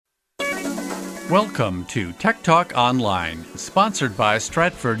Welcome to Tech Talk Online, sponsored by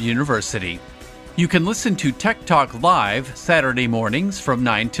Stratford University. You can listen to Tech Talk live Saturday mornings from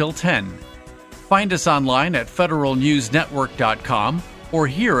 9 till 10. Find us online at federalnewsnetwork.com or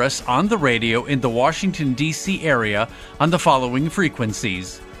hear us on the radio in the Washington, D.C. area on the following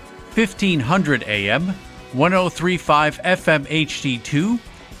frequencies: 1500 AM, 1035 FM HD2,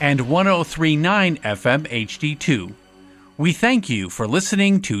 and 1039 FM HD2. We thank you for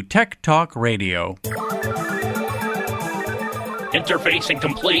listening to Tech Talk Radio. Interfacing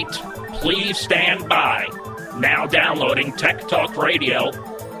complete. Please stand by. Now downloading Tech Talk Radio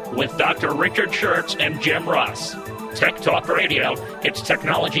with Dr. Richard Schertz and Jim Russ. Tech Talk Radio, it's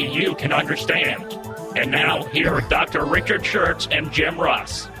technology you can understand. And now, here are Dr. Richard Schertz and Jim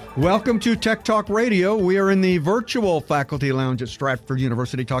Russ. Welcome to Tech Talk Radio. We are in the virtual faculty lounge at Stratford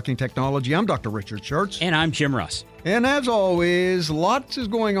University talking technology. I'm Dr. Richard Schertz. And I'm Jim Russ. And as always, lots is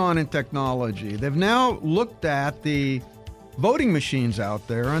going on in technology. They've now looked at the voting machines out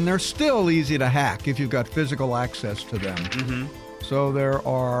there, and they're still easy to hack if you've got physical access to them. Mm-hmm. So there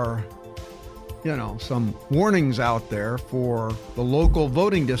are, some warnings out there for the local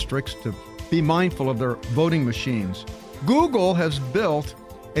voting districts to be mindful of their voting machines. Google has built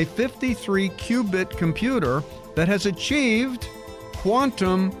a 53-qubit computer that has achieved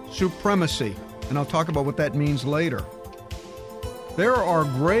quantum supremacy. And I'll talk about what that means later. There are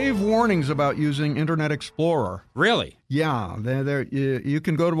grave warnings about using Internet Explorer. Really? Yeah. You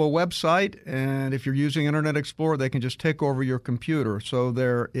can go to a website, and if you're using Internet Explorer, they can just take over your computer. So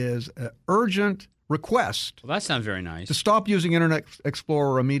there is an urgent request. Well, that's not very nice. To stop using Internet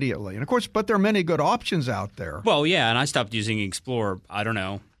Explorer immediately. And of course, but there are many good options out there. Well, yeah, and I stopped using Explorer,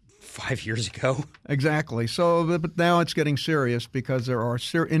 5 years ago. Exactly. So, but now it's getting serious because there are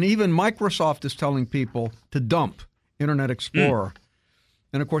and even Microsoft is telling people to dump Internet Explorer.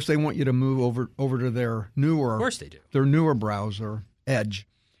 And of course, they want you to move over to their newer. Of course they do. Their newer browser, Edge.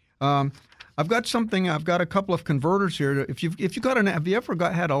 I've got a couple of converters here. Have you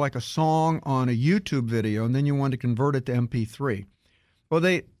ever had a song on a YouTube video and then you want to convert it to MP3? Well,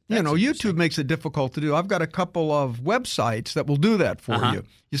 YouTube makes it difficult to do. I've got a couple of websites that will do that for you.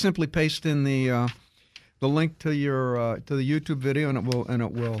 You simply paste in the link to the YouTube video, and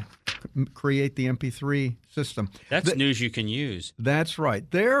it will create the MP3 system. That's news you can use. That's right.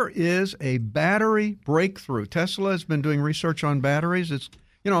 There is a battery breakthrough. Tesla has been doing research on batteries. It's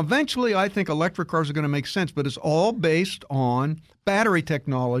eventually I think electric cars are going to make sense, but it's all based on battery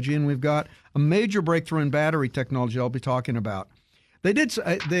technology, and we've got a major breakthrough in battery technology I'll be talking about. They did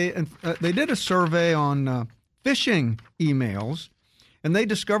a survey on phishing emails, and they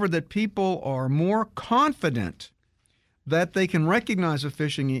discovered that people are more confident that they can recognize a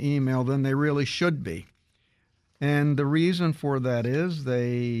phishing email than they really should be. And the reason for that is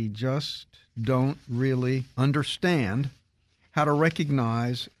they just don't really understand how to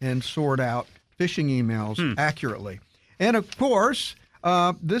recognize and sort out phishing emails accurately. And of course,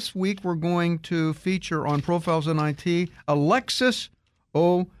 this week we're going to feature on Profiles in IT Alexis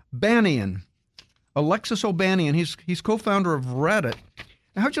Ohbanian. Alexis Ohbanian. He's co-founder of Reddit.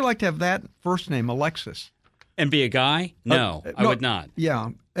 Now, how'd you like to have that first name, Alexis? And be a guy? No, I would not. Yeah.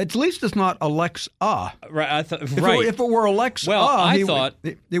 At least it's not Alexa. Right. If it were Alexa, I thought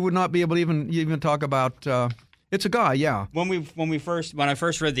they would not be able to even talk about. It's a guy, yeah. When I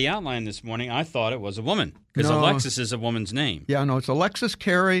first read the outline this morning, I thought it was a woman because Alexis is a woman's name. Yeah, no, it's Alexis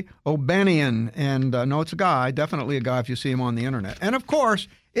Carey Ohbanian, and no, it's a guy, definitely a guy if you see him on the internet. And of course,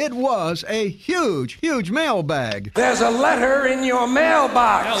 it was a huge, huge mailbag. There's a letter in your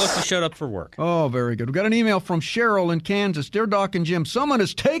mailbox. Yeah, look, we showed up for work. Oh, very good. We got an email from Cheryl in Kansas. Dear Doc and Jim, someone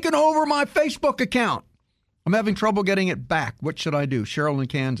has taken over my Facebook account. I'm having trouble getting it back. What should I do? Cheryl in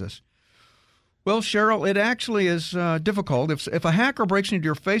Kansas. Well, Cheryl, it actually is difficult. If a hacker breaks into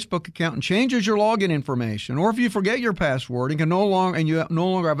your Facebook account and changes your login information, or if you forget your password and you no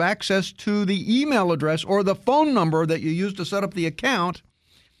longer have access to the email address or the phone number that you used to set up the account,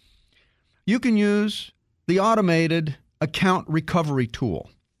 you can use the automated account recovery tool.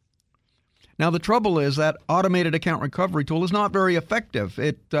 Now, the trouble is that automated account recovery tool is not very effective.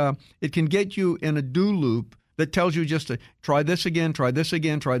 It can get you in a do loop that tells you just to try this again, try this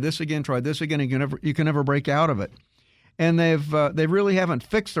again, try this again, try this again, and you can never break out of it. And they really haven't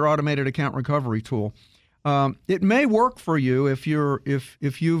fixed their automated account recovery tool. It may work for you if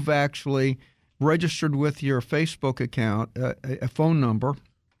you've actually registered with your Facebook account a phone number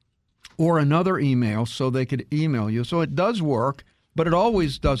or another email so they could email you. So it does work, but it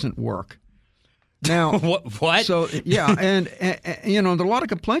always doesn't work. Now, what? So, yeah, and there are a lot of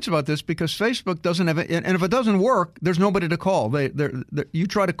complaints about this because Facebook doesn't have it. And if it doesn't work, there's nobody to call. You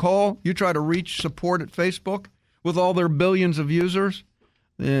try to call, you try to reach support at Facebook with all their billions of users,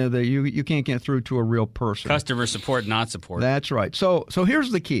 you can't get through to a real person. Customer support, not support. That's right. So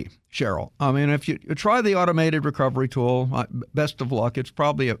here's the key, Cheryl. I mean, if you try the automated recovery tool, best of luck. It's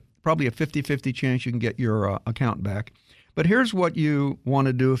probably a 50-50 chance you can get your account back. But here's what you want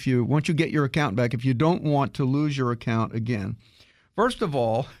to do once you get your account back, if you don't want to lose your account again. First of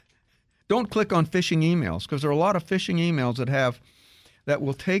all, don't click on phishing emails because there are a lot of phishing emails that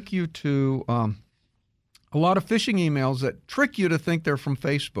will take you to a lot of phishing emails that trick you to think they're from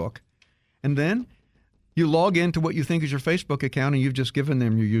Facebook. And then you log into what you think is your Facebook account and you've just given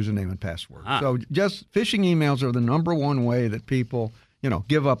them your username and password. So just phishing emails are the number one way that people,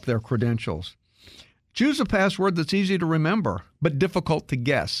 give up their credentials. Choose a password that's easy to remember but difficult to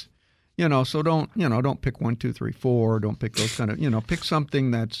guess. So don't pick 1, 2, 3, 4. Don't pick those kind of, pick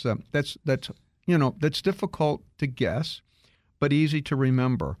something that's difficult to guess but easy to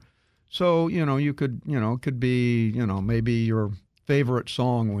remember. So, you could, it could be, maybe your favorite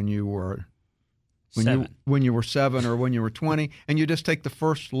song when you were 7 or when you were 20, and you just take the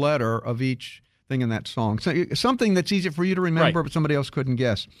first letter of each thing in that song. So something that's easy for you to remember, right, but somebody else couldn't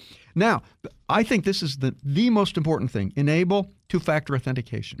guess. Now, I think this is the most important thing. Enable two-factor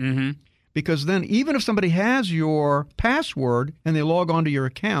authentication. Mm-hmm. Because then even if somebody has your password and they log onto your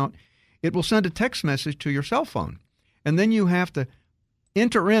account, it will send a text message to your cell phone. And then you have to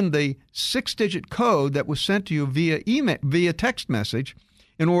enter in the 6-digit code that was sent to you via text message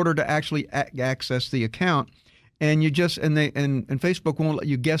in order to actually access the account. And you just and Facebook won't let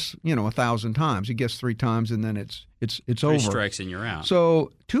you guess 1,000 times. You guess 3 times and then it's over. 3 strikes and you're out.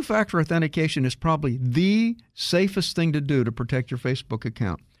 So two-factor authentication is probably the safest thing to do to protect your Facebook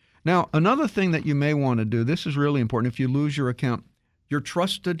account. Now, another thing that you may want to do, this is really important if you lose your account, your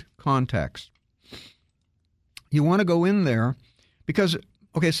trusted contacts. You want to go in there because,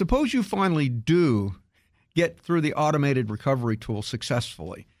 suppose you finally do get through the automated recovery tool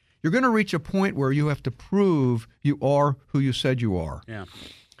successfully. You're going to reach a point where you have to prove you are who you said you are. Yeah.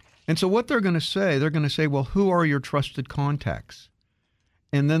 And so what they're going to say, well, who are your trusted contacts?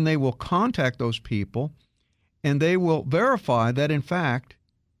 And then they will contact those people, and they will verify that, in fact,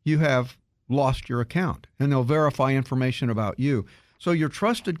 you have lost your account, and they'll verify information about you. So your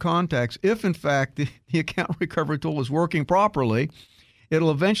trusted contacts, if, in fact, the account recovery tool is working properly, it'll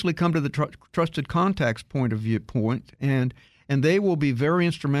eventually come to the trusted contacts point, and they will be very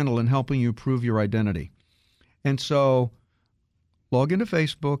instrumental in helping you prove your identity. And so log into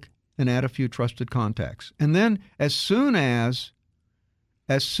Facebook and add a few trusted contacts. And then as soon as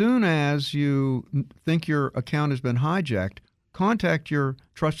you think your account has been hijacked, contact your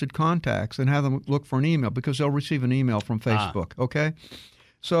trusted contacts and have them look for an email because they'll receive an email from Facebook, okay?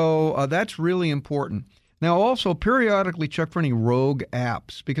 So that's really important. Now, also periodically check for any rogue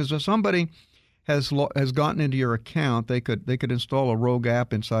apps because if somebody has gotten into your account, they could install a rogue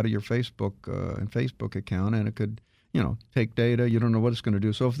app inside of your Facebook account, and it could take data. You don't know what it's going to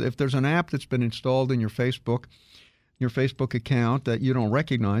do. So if there's an app that's been installed in your Facebook account that you don't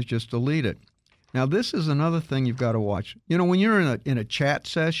recognize, just delete it. Now, this is another thing you've got to watch. When you're in a chat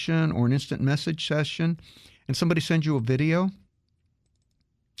session or an instant message session, and somebody sends you a video,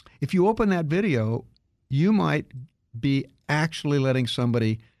 if you open that video, you might be actually letting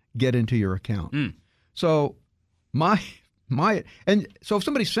somebody get into your account. So so if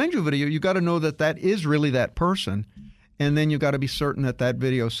somebody sends you a video, you got to know that is really that person, and then you got to be certain that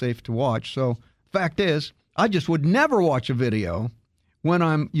video is safe to watch. So fact is, I just would never watch a video when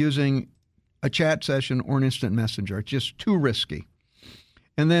I'm using a chat session or an instant messenger. It's just too risky.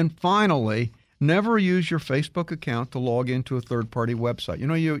 And then finally, never use your Facebook account to log into a third-party website.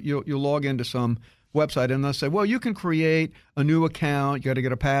 You log into some website and they'll say, well, you can create a new account. You got to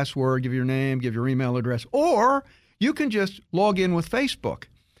get a password, give your name, give your email address, or you can just log in with Facebook.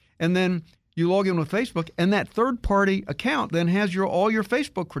 And then you log in with Facebook, and that third-party account then has all your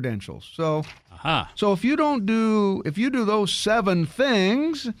Facebook credentials. So, so if you do those 7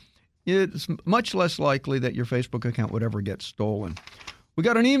 things, it's much less likely that your Facebook account would ever get stolen. We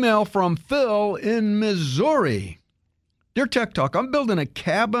got an email from Phil in Missouri. Dear Tech Talk, I'm building a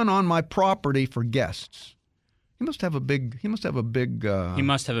cabin on my property for guests. He must have a big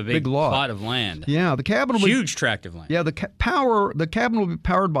lot. Plot of land. Yeah, the cabin will huge tract of land. Yeah, the cabin will be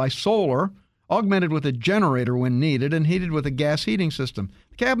powered by solar, augmented with a generator when needed, and heated with a gas heating system.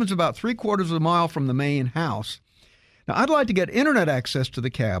 The cabin's about 3/4 of a mile from the main house. Now, I'd like to get internet access to the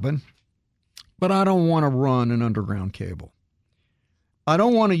cabin, but I don't want to run an underground cable. I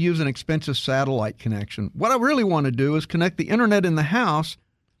don't want to use an expensive satellite connection. What I really want to do is connect the internet in the house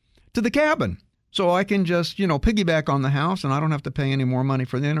to the cabin. So I can just, piggyback on the house, and I don't have to pay any more money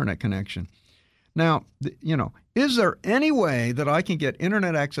for the internet connection. Now, is there any way that I can get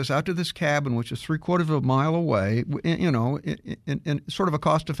internet access out to this cabin, which is 3/4 of a mile away, in sort of a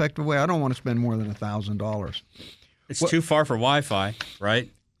cost-effective way? I don't want to spend more than $1,000. It's too far for Wi-Fi, right?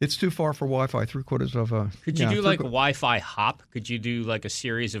 It's too far for Wi-Fi, 3/4 of a... Could you do like a Wi-Fi hop? Could you do like a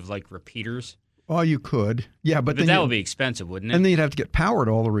series of like repeaters? Oh, you could. Yeah, but that would be expensive, wouldn't it? And then you'd have to get power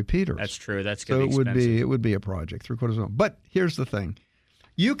to all the repeaters. That's true. That's going to be expensive. So it would be a project, 3/4 of a mile. But here's the thing.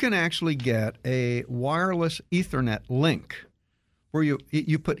 You can actually get a wireless Ethernet link where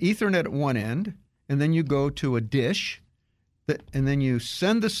you put Ethernet at one end, and then you go to a dish, and then you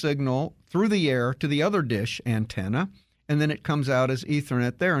send the signal through the air to the other dish antenna, and then it comes out as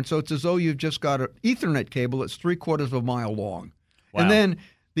Ethernet there. And so it's as though you've just got an Ethernet cable that's 3/4 of a mile long. Wow. And then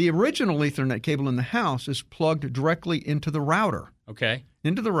the original Ethernet cable in the house is plugged directly into the router. Okay.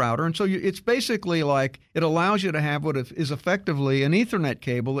 Into the router. And so it's basically like it allows you to have what is effectively an Ethernet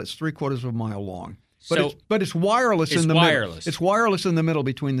cable that's 3/4 of a mile long. But it's wireless in the middle. It's wireless in the middle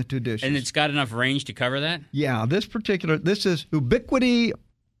between the two dishes. And it's got enough range to cover that? Yeah. This is Ubiquiti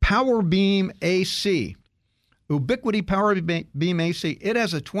PowerBeam AC. Ubiquiti PowerBeam AC. It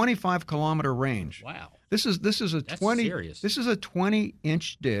has a 25-kilometer range. Wow. This is a That's 20. Serious. This is a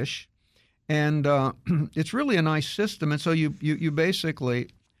 20-inch dish, and it's really a nice system. And so you basically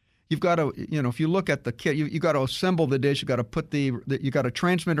you've got to if you look at the kit, you got to assemble the dish. You got to put you got a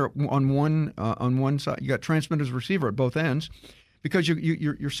transmitter on one side. You got transmitter's receiver at both ends, because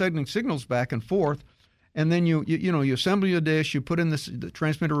you're sending signals back and forth, and then you assemble your dish. You put in the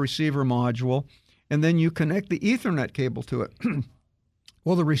transmitter receiver module, and then you connect the Ethernet cable to it.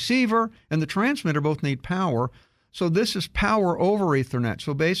 Well, the receiver and the transmitter both need power, so this is power over Ethernet.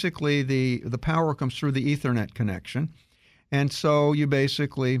 So basically, the power comes through the Ethernet connection, and so you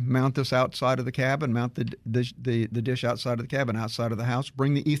basically mount this outside of the cabin, mount the dish outside of the cabin, outside of the house,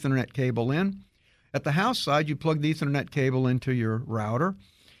 bring the Ethernet cable in. At the house side, you plug the Ethernet cable into your router,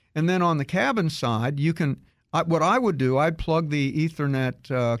 and then on the cabin side, you can. What I would do, I'd plug the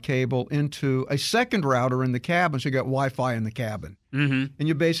Ethernet cable into a second router in the cabin, so you got Wi-Fi in the cabin. Mm-hmm. And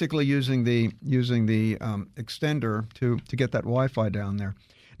you're basically using the extender to get that Wi-Fi down there.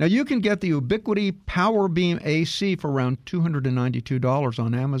 Now, you can get the Ubiquiti PowerBeam AC for around $292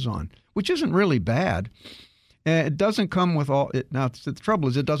 on Amazon, which isn't really bad. It doesn't come with all – now, the trouble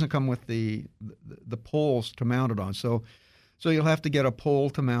is it doesn't come with the poles to mount it on. So you'll have to get a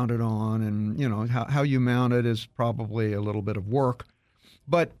pole to mount it on, and how you mount it is probably a little bit of work.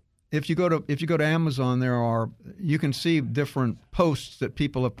 But if you go to Amazon, you can see different posts that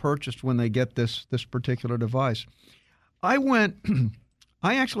people have purchased when they get this particular device. I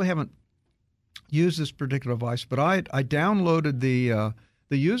actually haven't used this particular device, but I downloaded the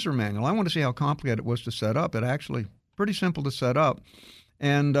user manual. I want to see how complicated it was to set up. It actually pretty simple to set up,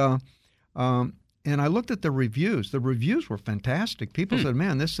 and I looked at the reviews. The reviews were fantastic. People said,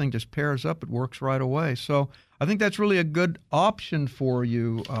 man, this thing just pairs up. It works right away. So I think that's really a good option for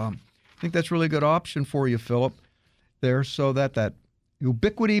you. Philip, there. So that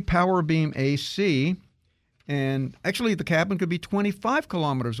Ubiquiti PowerBeam AC, and actually the cabin could be 25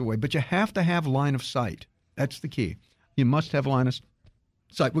 kilometers away, but you have to have line of sight. That's the key. You must have line of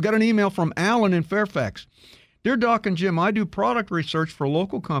sight. We got an email from Alan in Fairfax. Dear Doc and Jim, I do product research for a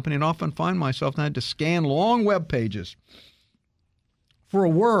local company and often find myself having to scan long web pages for a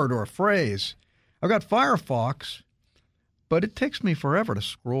word or a phrase. I've got Firefox, but it takes me forever to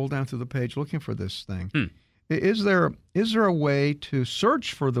scroll down through the page looking for this thing. Is there a way to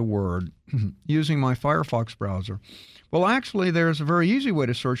search for the word using my Firefox browser? Well, actually, there's a very easy way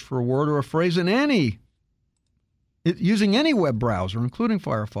to search for a word or a phrase using any web browser, including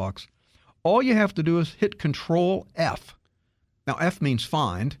Firefox. All you have to do is hit Control F. Now, F means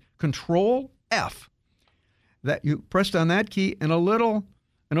find. Control F. That you press down that key, and a little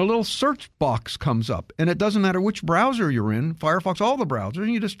search box comes up. And it doesn't matter which browser you're in, Firefox, all the browsers,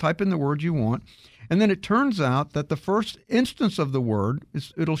 and you just type in the word you want. And then it turns out that the first instance of the word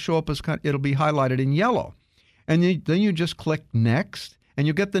it'll show up it'll be highlighted in yellow, and then you just click Next, and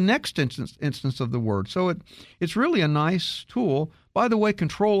you get the next instance of the word. So it's really a nice tool. By the way,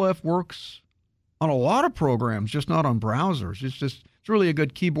 Control F works on a lot of programs, just not on browsers. It's really a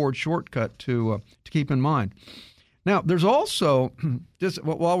good keyboard shortcut to keep in mind. Now, there's also, just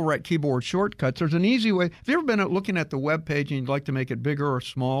while we're at keyboard shortcuts, there's an easy way. Have you ever been looking at the web page and you'd like to make it bigger or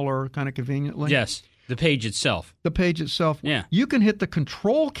smaller kind of conveniently? Yes. The page itself. The page itself. Yeah. You can hit the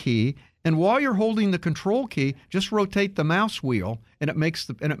control key, and while you're holding the control key, just rotate the mouse wheel, and it makes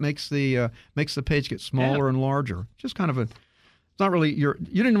the page get smaller and larger. Just kind of a. It's not really you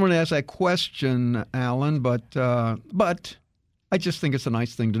didn't really ask that question, Alan, but I just think it's a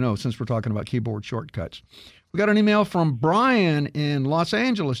nice thing to know since we're talking about keyboard shortcuts. We got an email from Brian in Los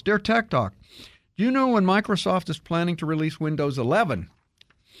Angeles. Dear Tech Talk, do you know when Microsoft is planning to release Windows 11?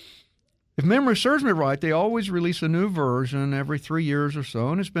 If memory serves me right, they always release a new version every 3 years or so,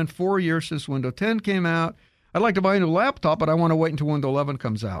 and it's been 4 years since Windows 10 came out. I'd like to buy a new laptop, but I want to wait until Windows 11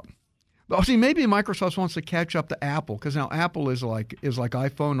 comes out. Well, see, maybe Microsoft wants to catch up to Apple because now Apple is like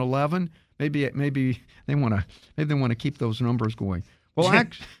iPhone 11. Maybe they want to keep those numbers going. Well,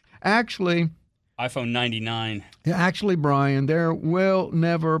 actually, iPhone 99. Actually, Brian, there will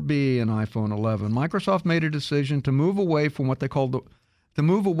never be an iPhone 11. Microsoft made a decision to move away from what they called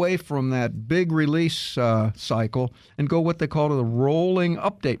that big release cycle and go what they call the rolling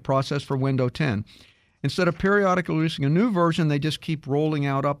update process for Windows 10. Instead of periodically releasing a new version, they just keep rolling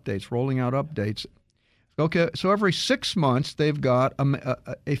out updates. Okay, so every 6 months, they've got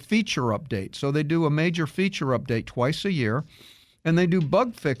a feature update. So they do a major feature update twice a year, and they do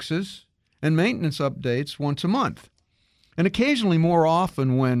bug fixes and maintenance updates once a month. And occasionally more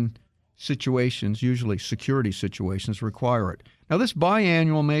often when situations, usually security situations, require it. Now, this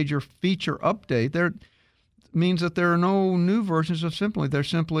biannual major feature update means that there are no new versions of Simply. They're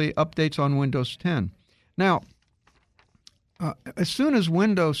simply updates on Windows 10. Now, as soon as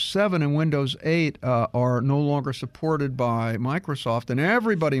Windows 7 and Windows 8 are no longer supported by Microsoft and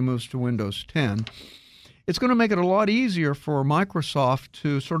everybody moves to Windows 10, it's going to make it a lot easier for Microsoft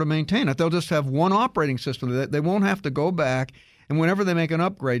to sort of maintain it. They'll just have one operating system. They won't have to go back, and whenever they make an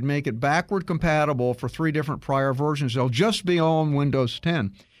upgrade, make it backward compatible for 3 different prior versions. They'll just be on Windows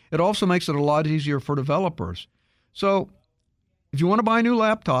 10. It also makes it a lot easier for developers. So if you want to buy a new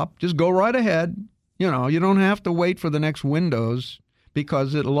laptop, just go right ahead. You don't have to wait for the next Windows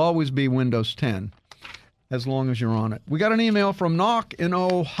because it'll always be Windows 10 as long as you're on it. We got an email from Knock in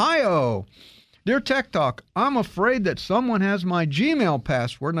Ohio. Dear Tech Talk, I'm afraid that someone has my Gmail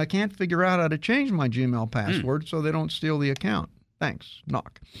password and I can't figure out how to change my Gmail password so they don't steal the account. Thanks,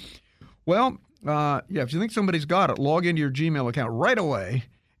 Knock. Well, if you think somebody's got it, log into your Gmail account right away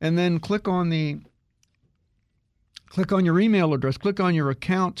and then click on your email address, click on your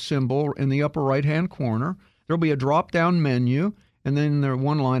account symbol in the upper right-hand corner. There'll be a drop-down menu, and then there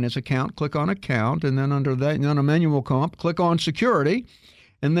one line is account. Click on account, and then under that, then a menu will come up. Click on security,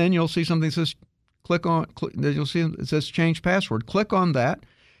 and then you'll see something that says you'll see it says change password. Click on that,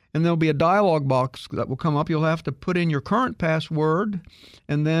 and there'll be a dialog box that will come up. You'll have to put in your current password,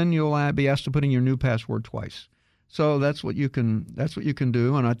 and then you'll be asked to put in your new password twice. So that's what you can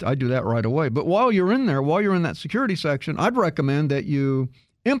do, and I do that right away. But while you're in that security section, I'd recommend that you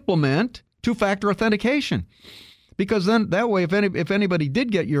implement two-factor authentication, because then that way, if anybody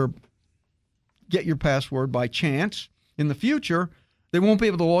did get your password by chance in the future, they won't be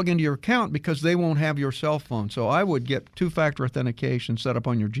able to log into your account because they won't have your cell phone. So I would get two-factor authentication set up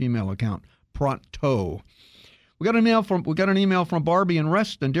on your Gmail account pronto. We got an email from Barbie in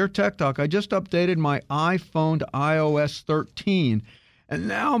Reston. Dear Tech Talk, I just updated my iPhone to iOS 13, and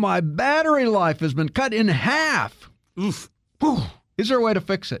now my battery life has been cut in half. Oof. Whew. Is there a way to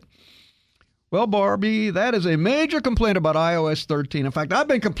fix it? Well, Barbie, that is a major complaint about iOS 13. In fact, I've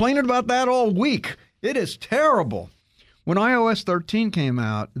been complaining about that all week. It is terrible. When iOS 13 came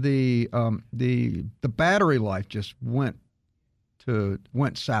out, the battery life just went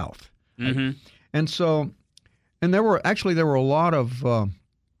south. Mm-hmm. And there were a lot of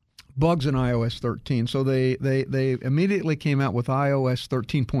bugs in iOS 13. So they immediately came out with iOS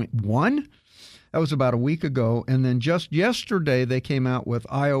 13.1. That was about a week ago. And then just yesterday, they came out with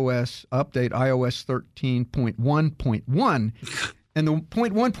iOS 13.1.1. And the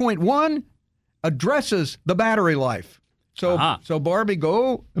 0.1.1 addresses the battery life. So Barbie,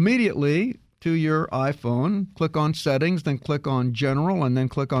 go immediately to your iPhone, click on Settings, then click on General, and then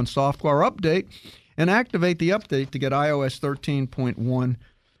click on Software Update, and activate the update to get iOS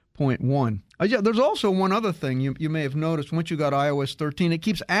 13.1.1. There's also one other thing you may have noticed. Once you got iOS 13, it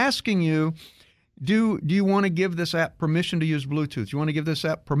keeps asking you, do you want to give this app permission to use Bluetooth? You want to give this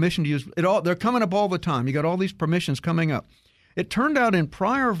app permission to use it? They're coming up all the time. You got all these permissions coming up. It turned out in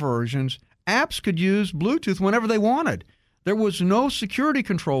prior versions, apps could use Bluetooth whenever they wanted. There was no security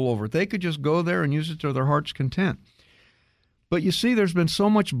control over it. They could just go there and use it to their heart's content. But you see, there's been so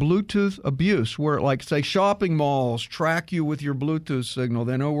much Bluetooth abuse where, like, say, shopping malls track you with your Bluetooth signal.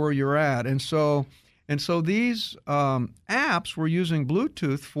 They know where you're at. And so And so these apps were using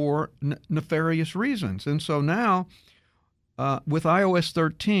Bluetooth for nefarious reasons. And so now, with iOS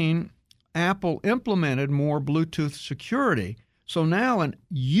 13, Apple implemented more Bluetooth security. So now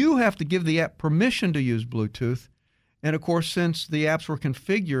you have to give the app permission to use Bluetooth. And, of course, since the apps were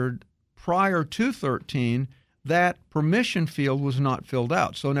configured prior to 13, that permission field was not filled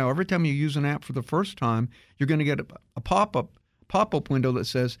out. So now every time you use an app for the first time, you're going to get a pop-up window that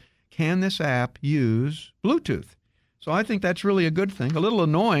says, can this app use Bluetooth? So I think that's really a good thing. A little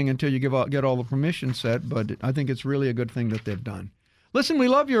annoying until you get all the permissions set, but I think it's really a good thing that they've done. Listen, we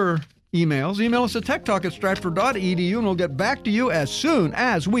love your emails. Email us at techtalk@stratford.edu, and we'll get back to you as soon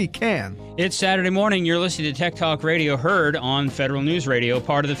as we can. It's Saturday morning. You're listening to Tech Talk Radio, heard on Federal News Radio,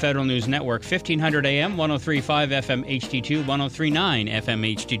 part of the Federal News Network, 1500 AM, 103.5 FM HD2, 103.9 FM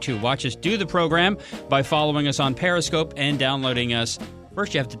HD2. Watch us do the program by following us on Periscope and downloading us.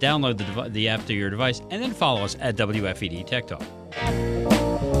 First, you have to download the app to your device, and then follow us at WFED Tech Talk.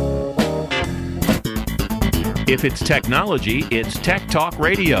 If it's technology, it's Tech Talk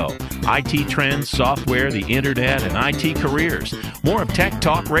Radio. IT trends, software, the internet, and IT careers. More of Tech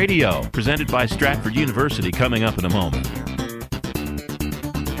Talk Radio, presented by Stratford University, coming up in a moment.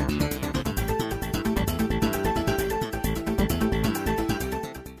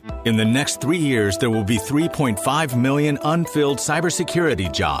 In the next 3 years, there will be 3.5 million unfilled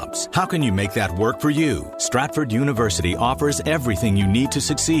cybersecurity jobs. How can you make that work for you? Stratford University offers everything you need to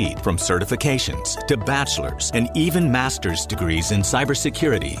succeed, from certifications to bachelor's and even master's degrees in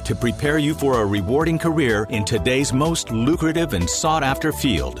cybersecurity to prepare you for a rewarding career in today's most lucrative and sought-after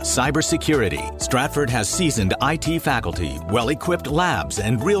field, cybersecurity. Stratford has seasoned IT faculty, well-equipped labs,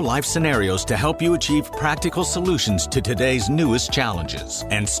 and real-life scenarios to help you achieve practical solutions to today's newest challenges.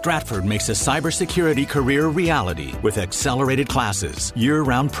 And Stratford makes a cybersecurity career reality with accelerated classes,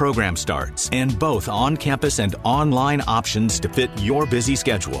 year-round program starts, and both on-campus and online options to fit your busy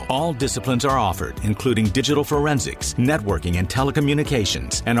schedule. All disciplines are offered, including digital forensics, networking, and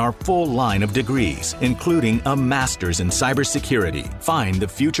telecommunications, and our full line of degrees, including a master's in cybersecurity. Find the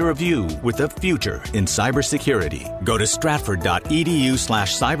future of you with a future in cybersecurity. Go to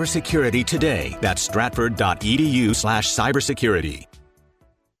stratford.edu/cybersecurity today. That's stratford.edu/cybersecurity.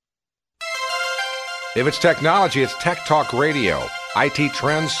 If it's technology, it's Tech Talk Radio. IT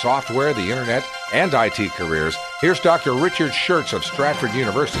trends, software, the internet, and IT careers. Here's Dr. Richard Schertz of Stratford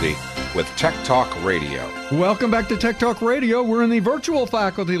University with Tech Talk Radio. Welcome back to Tech Talk Radio. We're in the virtual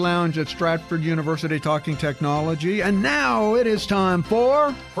faculty lounge at Stratford University talking technology. And now it is time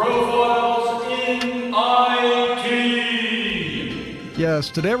for Profiles in IT. Yes,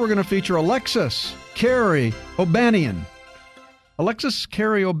 today we're going to feature Alexis Carey Ohbanian. Alexis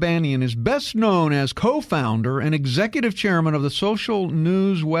Carey Ohbanian is best known as co-founder and executive chairman of the social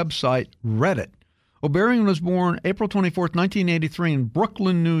news website Reddit. Ohbanian was born April 24, 1983 in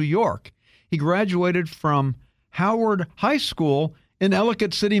Brooklyn, New York. He graduated from Howard High School in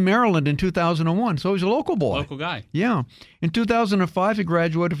Ellicott City, Maryland in 2001. So he's a local boy. Local guy. Yeah. In 2005, he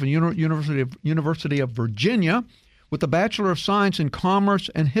graduated from University of Virginia with a Bachelor of Science in Commerce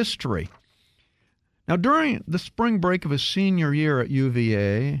and History. Now, during the spring break of his senior year at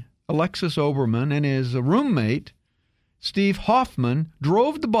UVA, Alexis Ohbanian and his roommate, Steve Hoffman,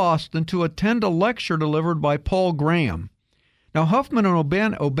 drove to Boston to attend a lecture delivered by Paul Graham. Now, Hoffman and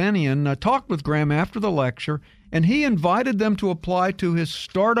Ohbanian talked with Graham after the lecture, and he invited them to apply to his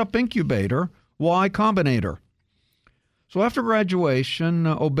startup incubator, Y Combinator. So after graduation,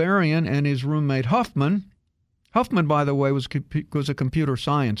 Ohbanian and his roommate Hoffman, by the way, was a computer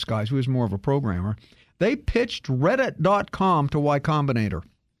science guy, so he was more of a programmer. They pitched Reddit.com to Y Combinator.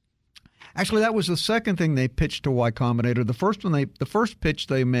 Actually, that was the second thing they pitched to Y Combinator. The first pitch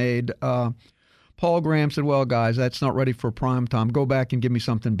they made, Paul Graham said, "Well, guys, that's not ready for prime time. Go back and give me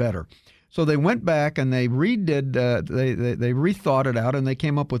something better." So they went back and they redid. They rethought it out, and they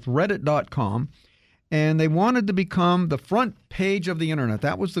came up with Reddit.com. And they wanted to become the front page of the internet.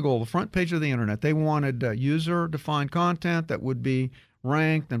 That was the goal, the front page of the internet. They wanted user-defined content that would be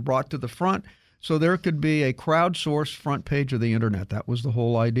ranked and brought to the front, so there could be a crowdsourced front page of the internet. That was the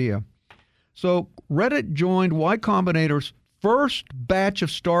whole idea. So Reddit joined Y Combinator's first batch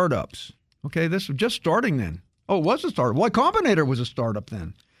of startups. Okay, this was just starting then. Oh, it was a startup. Y Combinator was a startup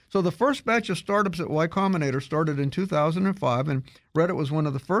then. So the first batch of startups at Y Combinator started in 2005, and Reddit was one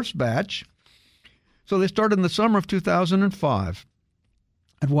of the first batch. So they started in the summer of 2005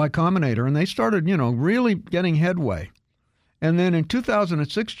 at Y Combinator, and they started, really getting headway. And then in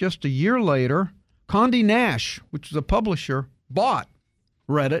 2006, just a year later, Condé Nast, which is a publisher, bought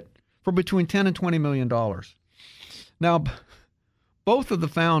Reddit for between $10 and $20 million. Now, both of the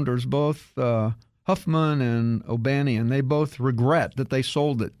founders, both Hoffman Huffman and O'Banion, they both regret that they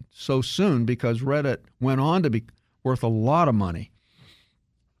sold it so soon because Reddit went on to be worth a lot of money.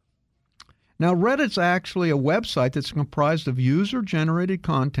 Now, Reddit's actually a website that's comprised of user-generated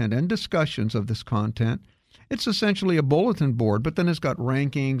content and discussions of this content. It's essentially a bulletin board, but then it's got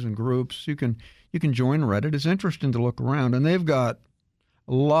rankings and groups. You can join Reddit. It's interesting to look around, and they've got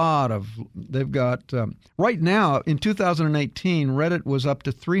right now in 2018, Reddit was up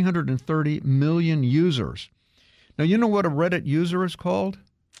to 330 million users. Now, you know what a Reddit user is called?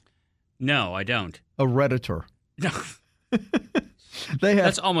 No, I don't. A Redditor.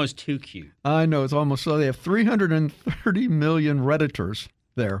 That's almost too cute. I know, it's almost so. They have 330 million Redditors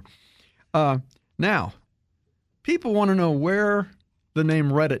there. Now, people want to know where the name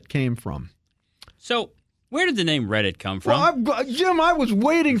Reddit came from. So, where did the name Reddit come from? Well, Jim, I was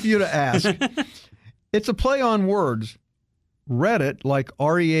waiting for you to ask. It's a play on words. Reddit, like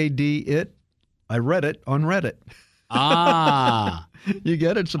R-E-A-D, it. I read it on Reddit. Ah. You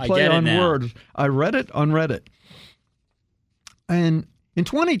get it? It's a play on words. I read it on Reddit. And in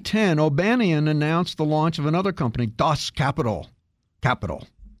 2010, O'Banion announced the launch of another company, Das Capital,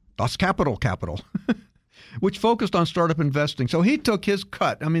 which focused on startup investing. So he took his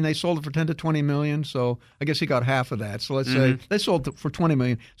cut. I mean, they sold it for 10 to 20 million, so I guess he got half of that. So let's say they sold it for 20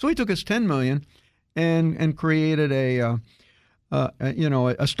 million. So he took his 10 million and created a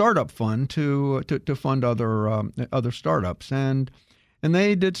startup fund to fund other startups. And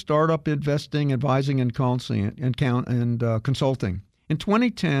they did startup investing, advising, and consulting. In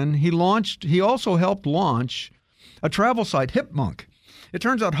 2010, he also helped launch a travel site, Hipmunk. It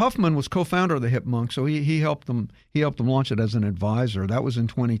turns out Huffman was co-founder of the Hipmunk, so he helped them launch it as an advisor. That was in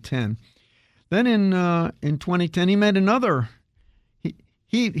 2010. Then in 2010, he made another.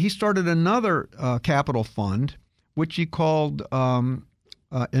 He started another capital fund, which he called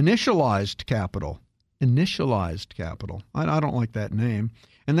Initialized Capital. Initialized Capital. I don't like that name.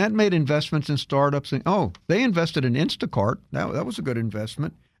 And that made investments in startups. They invested in Instacart. That was a good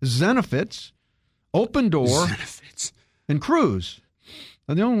investment. Zenefits, Open Door, and Cruise.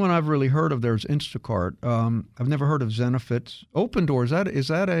 Now, the only one I've really heard of there is Instacart. I've never heard of Zenefits. Open Door, is that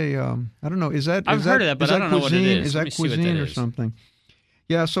a I don't know. I've heard of that, but I don't know what it is. Is that cuisine or something?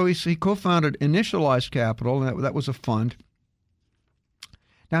 Yeah, so he co-founded Initialized Capital. That was a fund.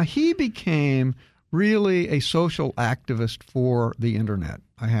 Now, he became really a social activist for the Internet,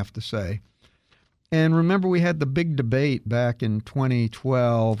 I have to say. And remember, we had the big debate back in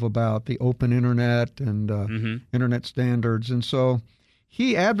 2012 about the open Internet and Internet standards. And so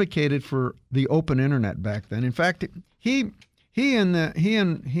he advocated for the open Internet back then. In fact, he and at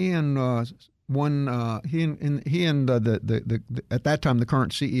that time the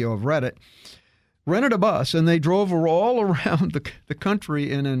current CEO of Reddit rented a bus, and they drove all around the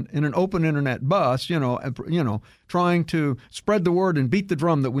country in an open Internet bus, trying to spread the word and beat the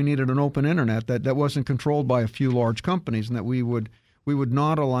drum that we needed an open Internet that wasn't controlled by a few large companies, and that we would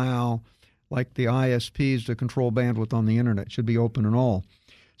not allow, like the ISPs, to control bandwidth on the Internet. It should be open and all.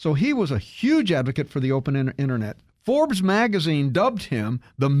 So he was a huge advocate for the open Internet. Forbes magazine dubbed him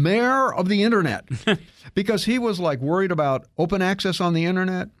the mayor of the Internet because he was worried about open access on the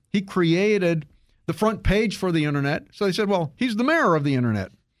Internet. He created the front page for the Internet. So they said, well, he's the mayor of the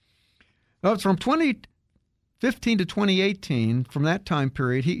Internet. Now, from 2015 to 2018, from that time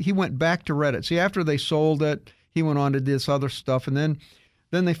period, he went back to Reddit. See, after they sold it, he went on to this other stuff, and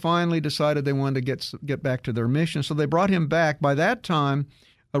then they finally decided they wanted to get back to their mission. So they brought him back. By that time,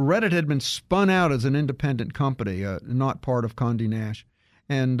 Reddit had been spun out as an independent company, not part of Condé Nast,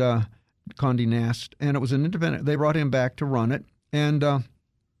 and it was an independent. They brought him back to run it, and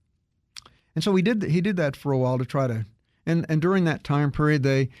so he did that for a while to try to, and during that time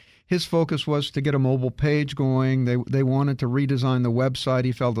period, his focus was to get a mobile page going. They wanted to redesign the website.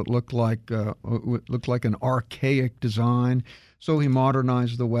 He felt it looked like an archaic design, so he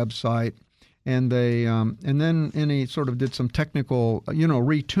modernized the website. And then he sort of did some technical,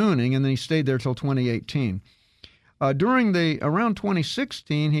 retuning, and then he stayed there till 2018. Around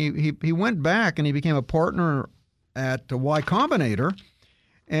 2016, he went back and he became a partner at Y Combinator,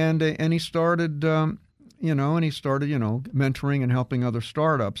 and he started, mentoring and helping other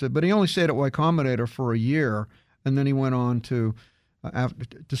startups. But he only stayed at Y Combinator for a year, and then he went on to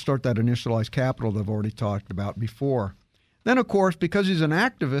start that Initialized Capital that I've already talked about before. Then, of course, because he's an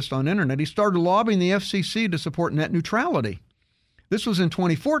activist on Internet, he started lobbying the FCC to support net neutrality. This was in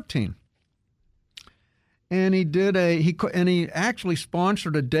 2014. And he actually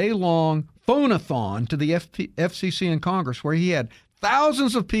sponsored a day-long phone-a-thon to the FCC and Congress, where he had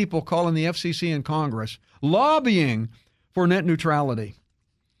thousands of people calling the FCC and Congress, lobbying for net neutrality.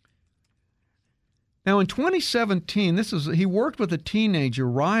 Now, in 2017, he worked with a teenager,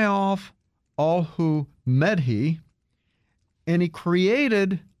 Raif Al-Medhi, and he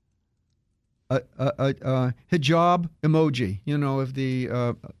created a hijab emoji. You know, if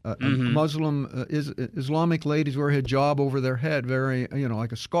the Muslim Islamic ladies wear hijab over their head, very,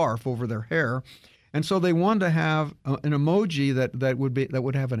 like a scarf over their hair, and so they wanted to have an emoji that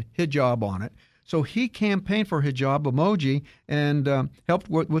would have a hijab on it. So he campaigned for hijab emoji and helped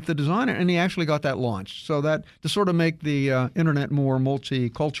with the design, and he actually got that launched. So that to sort of make the internet more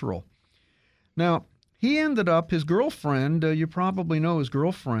multicultural. Now he ended up his girlfriend. You probably know his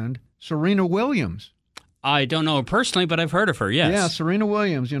girlfriend, Serena Williams. I don't know her personally, but I've heard of her. Yes. Yeah, Serena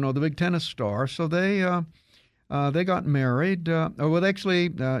Williams. The big tennis star. So they got married.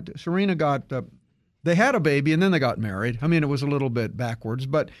 Serena got. They had a baby and then they got married. I mean, it was a little bit backwards,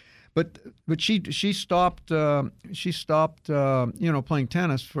 but she stopped playing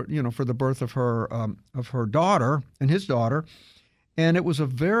tennis for the birth of her daughter and his daughter, and it was a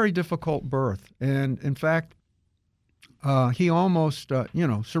very difficult birth. And in fact, he almost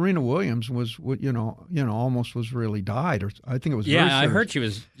Serena Williams was almost was really died, or I think it was very serious. I heard she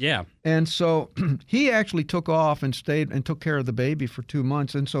was And so he actually took off and stayed and took care of the baby for 2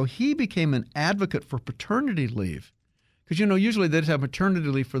 months, and so he became an advocate for paternity leave. Because usually they just have maternity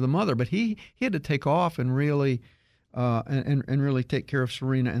leave for the mother, but he had to take off and really and really take care of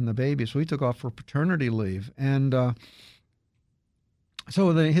Serena and the baby. So he took off for paternity leave, and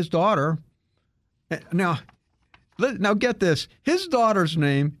his daughter. Now get this: his daughter's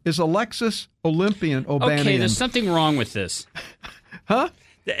name is Alexis Olympian Ohbanian. Okay, there's something wrong with this. Huh?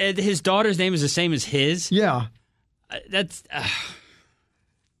 His daughter's name is the same as his. Yeah, that's.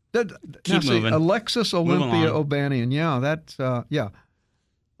 Keep moving. Alexis Olympia Ohbanian. Yeah, that's the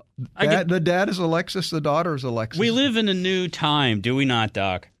dad is Alexis, the daughter is Alexis. We live in a new time, do we not,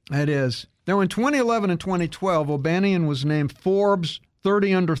 Doc? It is. Now, in 2011 and 2012, Ohbanian was named Forbes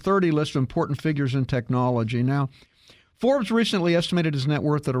 30 Under 30 list of important figures in technology. Now, Forbes recently estimated his net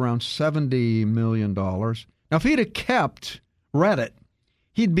worth at around $70 million. Now, if he'd have kept Reddit,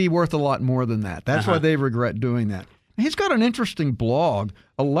 he'd be worth a lot more than that. That's why they regret doing that. He's got an interesting blog,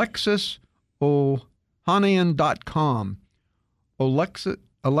 AlexisOhanian.com.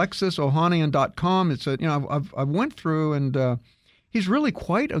 AlexisOhanian.com. It's I went through and he's really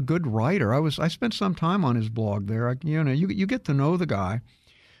quite a good writer. I spent some time on his blog there. You get to know the guy.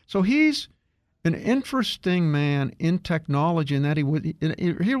 So he's an interesting man in technology in that he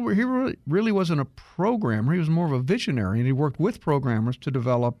really wasn't a programmer. He was more of a visionary, and he worked with programmers to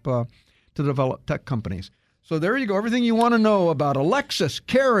develop tech companies. So there you go. Everything you want to know about Alexis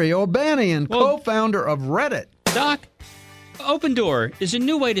Carey Ohbanian, co-founder of Reddit. Doc, Opendoor is a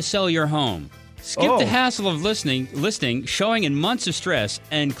new way to sell your home. Skip the hassle of listing, showing in months of stress,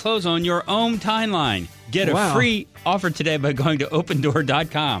 and close on your own timeline. Get a free offer today by going to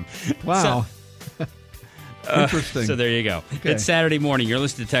opendoor.com. Wow. Interesting. So there you go. Okay. It's Saturday morning. You're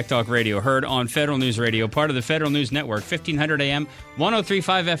listening to Tech Talk Radio, heard on Federal News Radio, part of the Federal News Network, 1500 AM,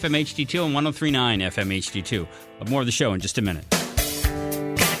 103.5 FM HD2, and 103.9 FM HD2. More of the show in just a minute.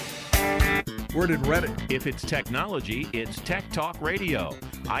 Where did Reddit? If it's technology, it's Tech Talk Radio.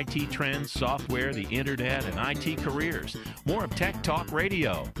 IT trends, software, the internet, and IT careers. More of Tech Talk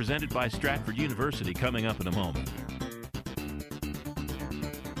Radio, presented by Stratford University, coming up in a moment.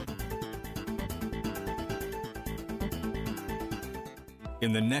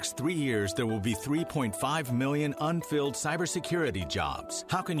 In the next 3 years, there will be 3.5 million unfilled cybersecurity jobs.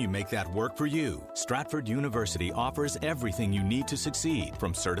 How can you make that work for you? Stratford University offers everything you need to succeed,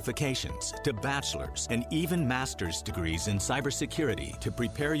 from certifications to bachelor's and even master's degrees in cybersecurity to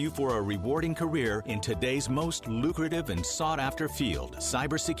prepare you for a rewarding career in today's most lucrative and sought-after field,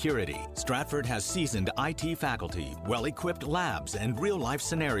 cybersecurity. Stratford has seasoned IT faculty, well-equipped labs, and real-life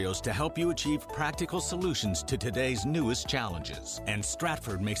scenarios to help you achieve practical solutions to today's newest challenges. And Stratford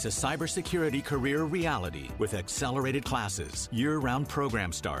makes a cybersecurity career reality with accelerated classes, year-round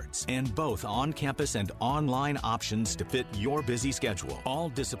program starts, and both on-campus and online options to fit your busy schedule. All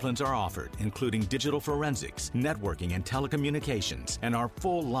disciplines are offered, including digital forensics, networking, and telecommunications, and our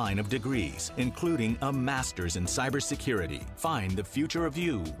full line of degrees, including a master's in cybersecurity. Find the future of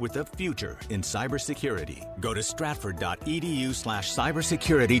you with a future in cybersecurity. Go to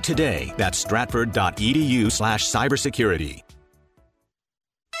stratford.edu/cybersecurity today. That's stratford.edu/cybersecurity.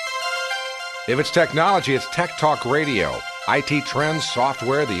 If it's technology, it's Tech Talk Radio. IT trends,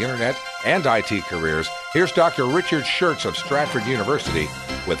 software, the internet, and IT careers. Here's Dr. Richard Schertz of Stratford University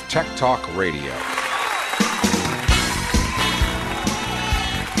with Tech Talk Radio.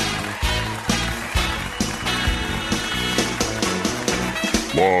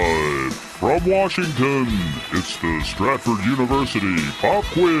 Live From Washington, it's the Stratford University Pop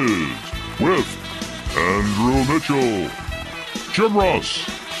Quiz with Andrew Mitchell, Jim Ross,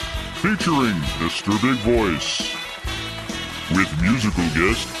 featuring Mr. Big Voice, with musical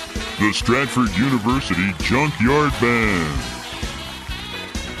guest, the Stratford University Junkyard Band,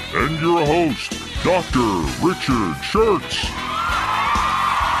 and your host, Dr. Richard Schertz.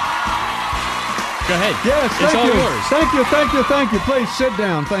 Go ahead. Yes, it's all you. yours. Thank you. Please sit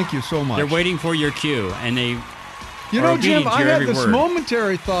down. Thank you so much. They're waiting for your cue, and they Jim, I had this word.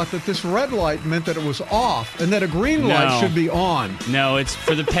 momentary thought that this red light meant that it was off and that a green light should be on. No, it's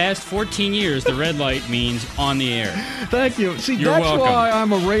for the past 14 years, the red light means on the air. Thank you. See, You're that's welcome. why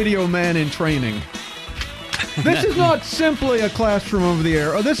I'm a radio man in training. This is not simply a classroom of the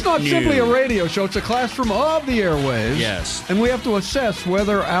air. Or this is not simply a radio show. It's a classroom of the airwaves. Yes. And we have to assess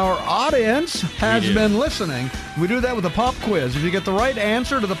whether our audience has been listening. We do that with a pop quiz. If you get the right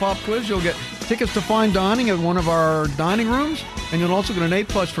answer to the pop quiz, you'll get tickets to fine dining at one of our dining rooms, and you'll also get an A+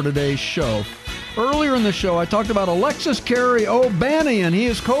 for today's show. Earlier in the show, I talked about Alexis Carey O'Banian. He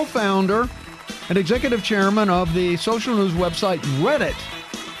is co-founder and executive chairman of the social news website Reddit.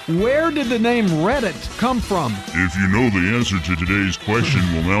 Where did the name Reddit come from? If you know the answer to today's question,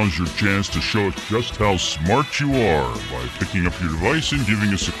 well, now's your chance to show us just how smart you are by picking up your device and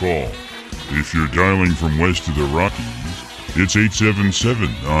giving us a call. If you're dialing from west of the Rockies, it's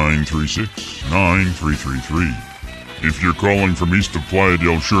 877-936-9333. If you're calling from east of Playa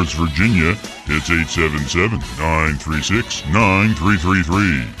del Schertz, Virginia, it's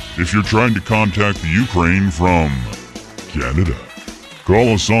 877-936-9333. If you're trying to contact the Ukraine from Canada, call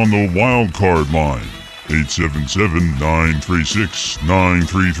us on the wildcard line,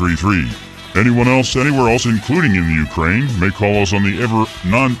 877-936-9333. Anyone else, anywhere else, including in the Ukraine, may call us on the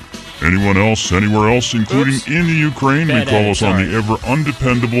Anyone else, anywhere else, including in the Ukraine, may call us on the ever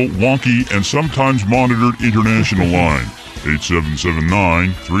undependable, wonky, and sometimes monitored international line,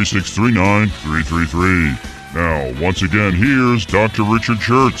 877-936-9333. Now, once again, here's Dr. Richard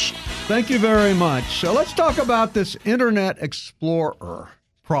Schertz. Thank you very much. So let's talk about this Internet Explorer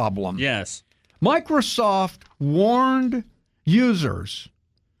problem. Yes. Microsoft warned users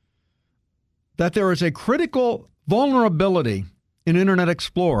that there is a critical vulnerability in Internet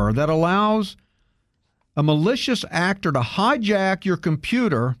Explorer that allows a malicious actor to hijack your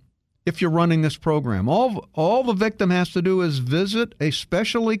computer if you're running this program. All the victim has to do is visit a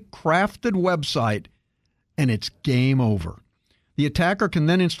specially crafted website, and it's game over. The attacker can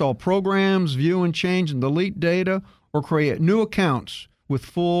then install programs, view and change and delete data, or create new accounts with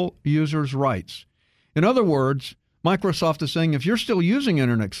full users' rights. In other words, Microsoft is saying if you're still using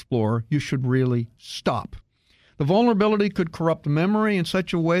Internet Explorer, you should really stop. The vulnerability could corrupt memory in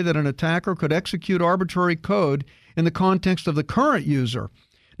such a way that an attacker could execute arbitrary code in the context of the current user.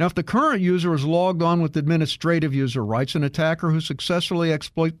 Now, if the current user is logged on with administrative user rights, an attacker who successfully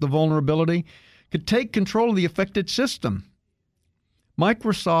exploits the vulnerability could take control of the affected system.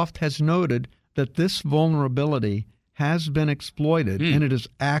 Microsoft has noted that this vulnerability has been exploited and it is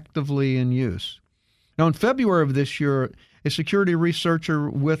actively in use. Now, in February of this year, a security researcher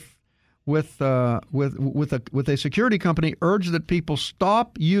with a security company urged that people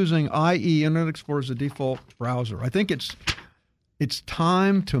stop using IE, Internet Explorer, as a default browser. I think it's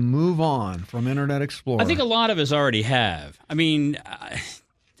time to move on from Internet Explorer. I think a lot of us already have. I mean,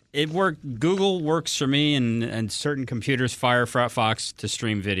 it worked. Google works for me, and certain computers, Firefox, to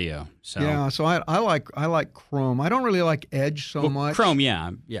stream video. So yeah, so I like Chrome. I don't really like Edge so much. Chrome,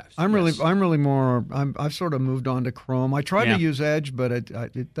 yeah. I've sort of moved on to Chrome. I tried to use Edge, but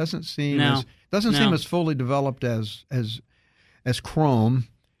it doesn't seem as fully developed as Chrome.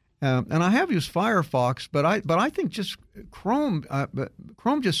 And I have used Firefox, but I think just Chrome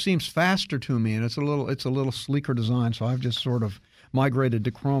just seems faster to me, and it's a little sleeker design. So I've just sort of migrated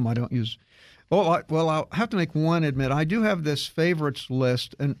to Chrome. I don't use. I'll have to make one admit. I do have this favorites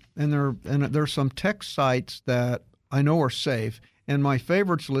list, and there's some tech sites that I know are safe, and my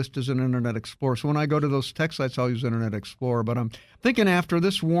favorites list is in Internet Explorer. So when I go to those tech sites, I'll use Internet Explorer. But I'm thinking after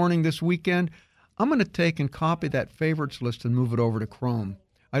this warning this weekend, I'm going to take and copy that favorites list and move it over to Chrome.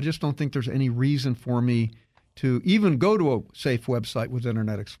 I just don't think there's any reason for me to even go to a safe website with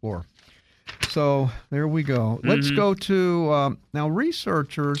Internet Explorer. So there we go. Mm-hmm. Let's go to now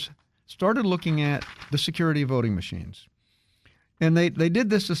researchers started looking at the security of voting machines. And they did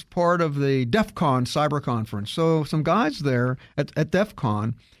this as part of the DEF CON cyber conference. So some guys there at DEF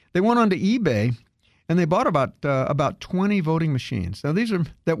CON, they went onto eBay and they bought about 20 voting machines. Now these are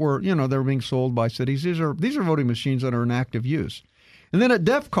they were being sold by cities. These are voting machines that are in active use. And then at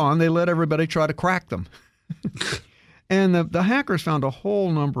DEF CON, they let everybody try to crack them. And the hackers found a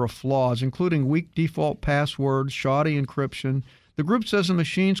whole number of flaws, including weak default passwords, shoddy encryption. The group says the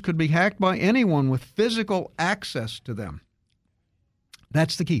machines could be hacked by anyone with physical access to them.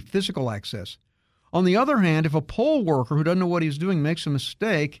 That's the key, physical access. On the other hand, if a poll worker who doesn't know what he's doing makes a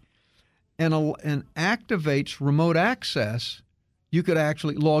mistake and activates remote access, you could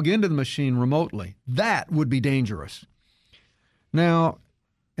actually log into the machine remotely. That would be dangerous. Now,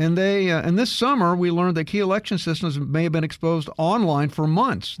 and this summer, we learned that key election systems may have been exposed online for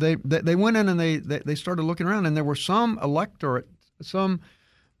months. They went in and they started looking around, and there were some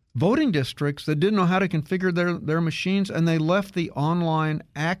voting districts that didn't know how to configure their machines, and they left the online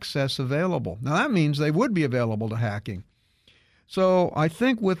access available. Now, that means they would be available to hacking. So I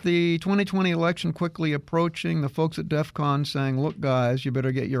think with the 2020 election quickly approaching, the folks at DEF CON saying, look, guys, you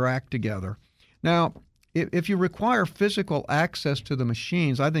better get your act together. Now, if you require physical access to the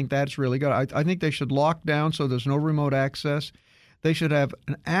machines, I think that's really good. I think they should lock down so there's no remote access. They should have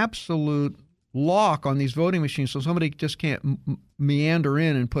an absolute lock on these voting machines so somebody just can't meander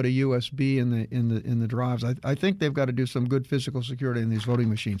in and put a USB in the drives. I think they've got to do some good physical security in these voting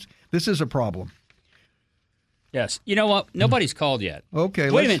machines. This is a problem. Yes. You know what? Nobody's called yet.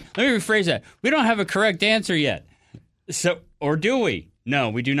 Okay. Wait a minute. Let me rephrase that. We don't have a correct answer yet. So, or do we? No,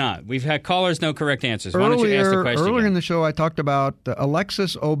 we do not. We've had callers, no correct answers. Why don't you ask the question Earlier again? in the show, I talked about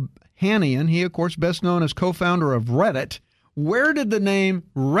Alexis Ohanian. He, of course, best known as co-founder of Reddit. Where did the name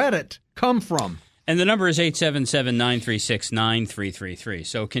Reddit come from? And the number is 877-936-9333.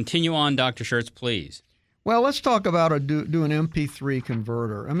 So continue on, Dr. Schertz, please. Well, let's talk about do an MP3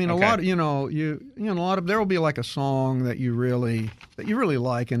 converter. I mean, okay. A lot of there will be like a song that you really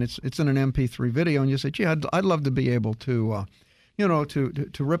like, and it's in an MP3 video, and you say, "Gee, I'd love to be able to." To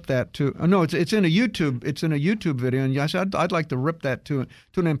rip that to no, it's in a YouTube video, and I said I'd like to rip that to an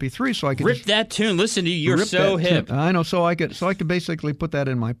MP3 so I can rip that tune. Listen to you, you're so hip. I know, so I could basically put that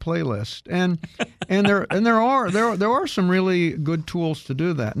in my playlist, and there are some really good tools to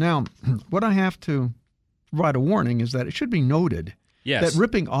do that. Now, what I have to provide a warning is that it should be noted that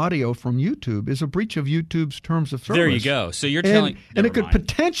ripping audio from YouTube is a breach of YouTube's terms of service. There you go. So you're telling, and it could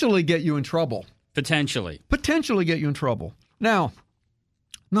potentially get you in trouble. Potentially get you in trouble. Now,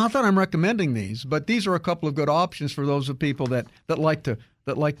 not that I'm recommending these, but these are a couple of good options for those of people that like to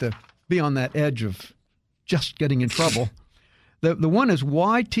be on that edge of just getting in trouble. The one is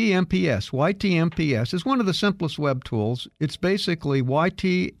YTMPS. YTMPS is one of the simplest web tools. It's basically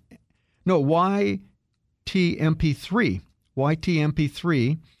YTMP3.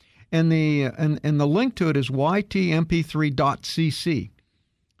 YTMP3, and the link to it is ytmp3.cc.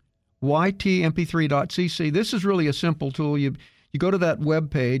 ytmp3.cc. This is really a simple tool. You go to that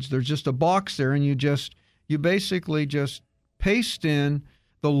web page. There's just a box there, and you basically just paste in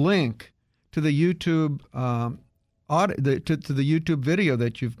the link to the YouTube to the YouTube video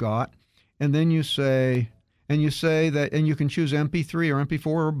that you've got, and then you say that, and you can choose MP3 or MP4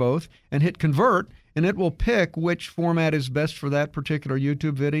 or both, and hit convert, and it will pick which format is best for that particular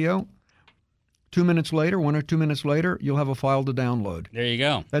YouTube video. 1 or 2 minutes later, you'll have a file to download. There you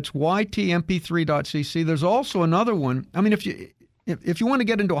go. That's ytmp3.cc. There's also another one. I mean, if you want to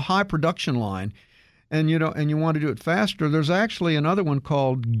get into a high production line, and you want to do it faster, there's actually another one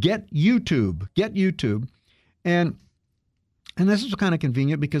called Get YouTube. Get YouTube, and this is kind of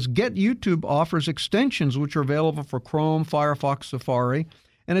convenient because Get YouTube offers extensions which are available for Chrome, Firefox, Safari.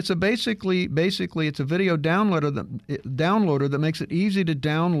 And it's basically it's a video downloader that makes it easy to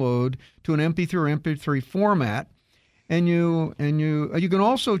download to an MP3 or MP3 format, and you can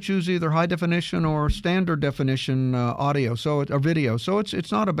also choose either high definition or standard definition audio, or video. So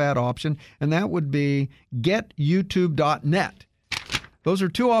it's not a bad option, and that would be getyoutube.net. Those are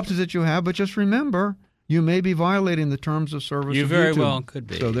two options that you have, but just remember, you may be violating the terms of service. You of very YouTube. Well could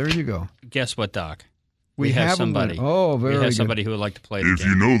be. So there you go. Guess what, Doc? We have somebody. Oh, very good. We have somebody who would like to play the game. If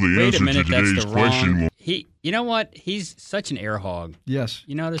you know the answer to today's question... You know what? He's such an air hog. Yes.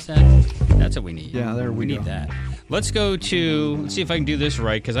 You notice that? That's what we need. Yeah, there we go. We need that. Let's see if I can do this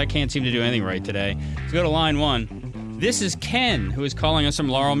right, because I can't seem to do anything right today. Let's go to line 1. This is Ken, who is calling us from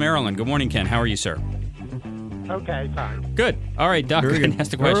Laurel, Maryland. Good morning, Ken. How are you, sir? Okay, fine. Good. All right, Doc, go ahead and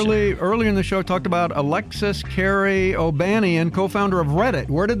ask the question. Earlier in the show, talked about Alexis Ohanian, co-founder of Reddit.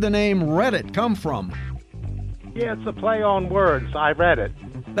 Where did the name Reddit come from? Yeah, it's a play on words. I read it.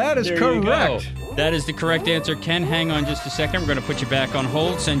 That is correct. That is the correct answer. Ken, hang on just a second. We're going to put you back on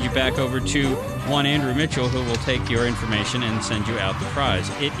hold, send you back over to one Andrew Mitchell, who will take your information and send you out the prize.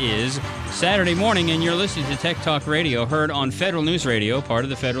 It is Saturday morning, and you're listening to Tech Talk Radio, heard on Federal News Radio, part of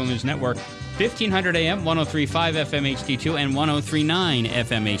the Federal News Network, 1500 AM, 103.5 FM HD2, and 103.9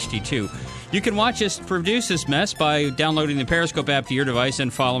 FM HD2. You can watch us produce this mess by downloading the Periscope app to your device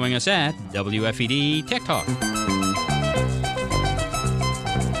and following us at WFED Tech Talk.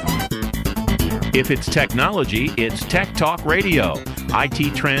 If it's technology, it's Tech Talk Radio.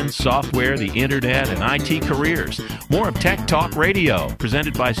 IT trends, software, the internet, and IT careers. More of Tech Talk Radio,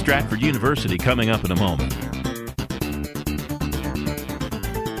 presented by Stratford University, coming up in a moment.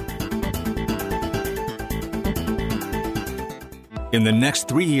 In the next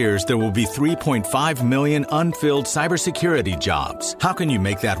 3 years, there will be 3.5 million unfilled cybersecurity jobs. How can you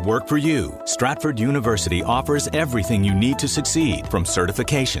make that work for you? Stratford University offers everything you need to succeed, from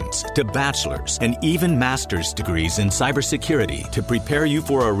certifications to bachelor's and even master's degrees in cybersecurity to prepare you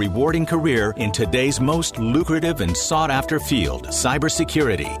for a rewarding career in today's most lucrative and sought-after field,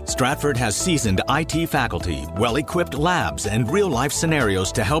 cybersecurity. Stratford has seasoned IT faculty, well-equipped labs, and real-life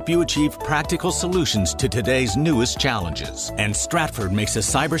scenarios to help you achieve practical solutions to today's newest challenges. And Stratford makes a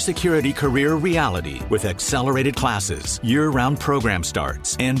cybersecurity career reality with accelerated classes, year-round program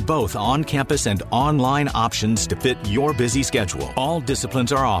starts, and both on-campus and online options to fit your busy schedule. All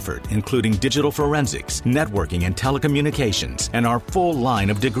disciplines are offered, including digital forensics, networking, and telecommunications, and our full line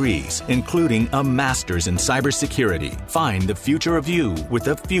of degrees, including a master's in cybersecurity. Find the future of you with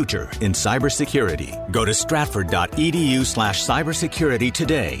a future in cybersecurity. Go to stratford.edu/cybersecurity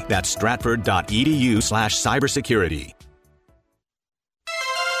today. That's stratford.edu/cybersecurity.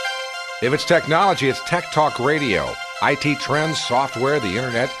 If it's technology, it's Tech Talk Radio. IT trends, software, the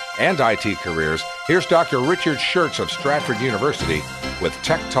internet, and IT careers. Here's Dr. Richard Schertz of Stratford University with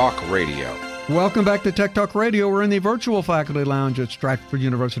Tech Talk Radio. Welcome back to Tech Talk Radio. We're in the virtual faculty lounge at Stratford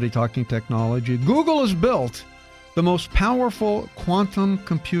University talking technology. Google has built the most powerful quantum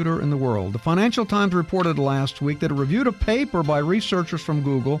computer in the world. The Financial Times reported last week that it reviewed a paper by researchers from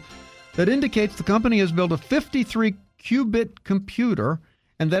Google that indicates the company has built a 53-qubit computer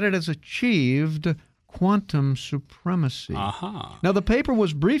and that it has achieved quantum supremacy. Now, the paper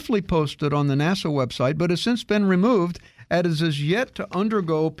was briefly posted on the NASA website, but has since been removed as it is yet to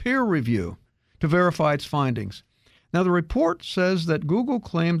undergo peer review to verify its findings. Now, the report says that Google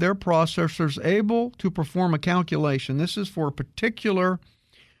claimed their processor is able to perform a calculation. This is for a particular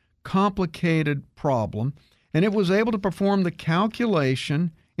complicated problem, and it was able to perform the calculation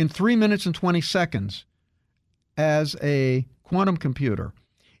in 3 minutes and 20 seconds as a quantum computer.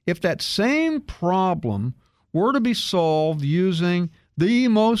 If that same problem were to be solved using the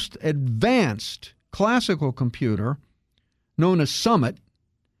most advanced classical computer, known as Summit,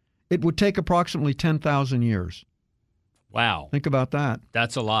 it would take approximately 10,000 years. Wow. Think about that.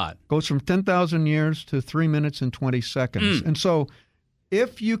 That's a lot. Goes from 10,000 years to 3 minutes and 20 seconds. And so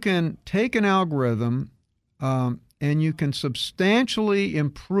if you can take an algorithm and you can substantially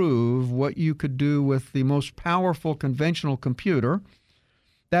improve what you could do with the most powerful conventional computer,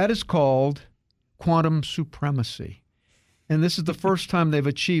 that is called quantum supremacy. And this is the first time they've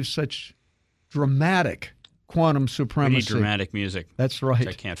achieved such dramatic quantum supremacy. We need dramatic music. That's right. Which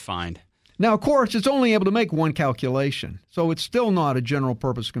I can't find. Now, of course, it's only able to make one calculation. So it's still not a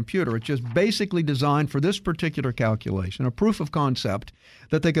general-purpose computer. It's just basically designed for this particular calculation, a proof of concept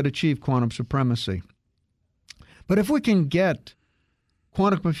that they could achieve quantum supremacy. But if we can get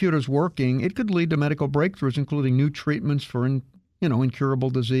quantum computers working, it could lead to medical breakthroughs, including new treatments for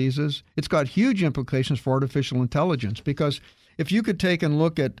incurable diseases. It's got huge implications for artificial intelligence, because if you could take and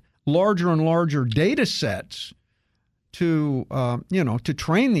look at larger and larger data sets to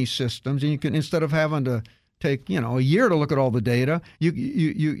train these systems, and you can, instead of having to take a year to look at all the data,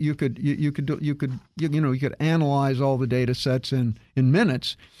 you could analyze all the data sets in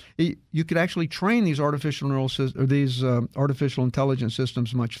minutes. You could actually train these artificial intelligence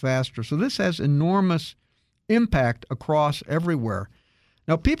systems much faster. So this has enormous impact across everywhere.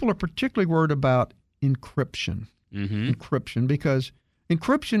 Now, people are particularly worried about encryption. Encryption, because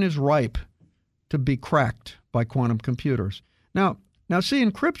encryption is ripe to be cracked by quantum computers. Now, see,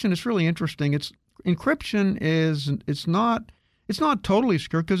 encryption is really interesting. It's not totally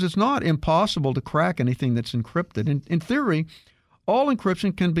secure, because it's not impossible to crack anything that's encrypted. In theory, all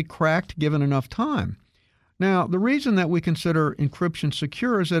encryption can be cracked given enough time. Now, the reason that we consider encryption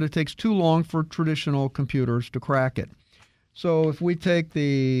secure is that it takes too long for traditional computers to crack it. So if we take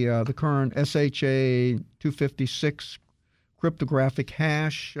the current SHA-256 cryptographic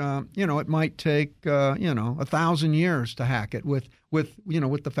hash, it might take 1,000 years to hack it with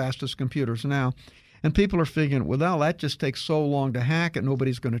the fastest computers now. And people are figuring, well, that just takes so long to hack it,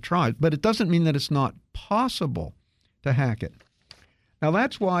 nobody's going to try it. But it doesn't mean that it's not possible to hack it. Now,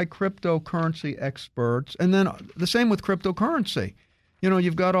 that's why cryptocurrency experts, and then the same with cryptocurrency.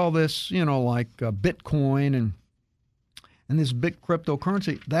 You've got all this, like Bitcoin and this big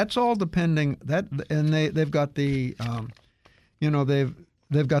cryptocurrency, that's all depending that, and they've got the,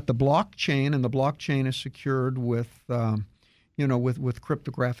 they've got the blockchain, and the blockchain is secured with, with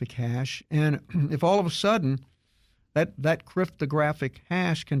cryptographic hash, and if all of a sudden that cryptographic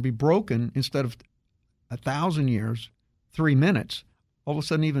hash can be broken instead of 1,000 years, 3 minutes, all of a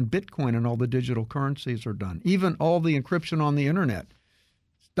sudden even Bitcoin and all the digital currencies are done. Even all the encryption on the internet,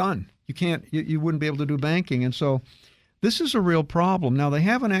 it's done. You wouldn't be able to do banking, and so. This is a real problem. Now, they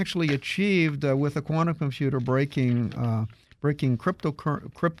haven't actually achieved with a quantum computer breaking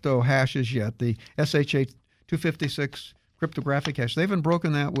crypto hashes yet. The SHA-256 cryptographic hash. They haven't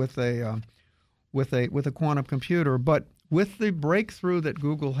broken that with a quantum computer. But with the breakthrough that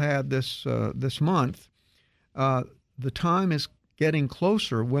Google had this month, the time is getting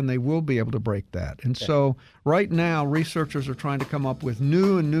closer when they will be able to break that. And so, right now, researchers are trying to come up with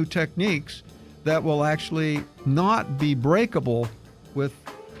new techniques that will actually not be breakable with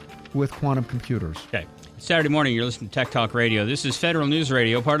quantum computers. Okay. Saturday morning, you're listening to Tech Talk Radio. This is Federal News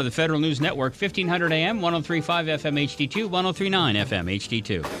Radio, part of the Federal News Network, 1500 AM, 103.5 FM HD2, 103.9 FM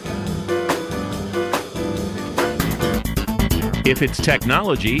HD2. If it's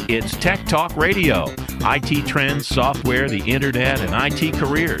technology, it's Tech Talk Radio. IT trends, software, the internet, and IT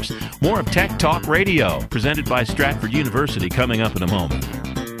careers. More of Tech Talk Radio, presented by Stratford University, coming up in a moment.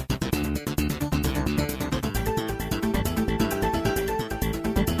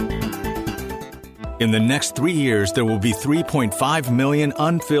 In the next 3 years, there will be 3.5 million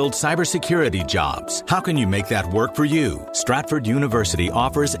unfilled cybersecurity jobs. How can you make that work for you? Stratford University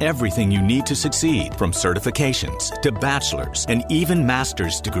offers everything you need to succeed, from certifications to bachelor's and even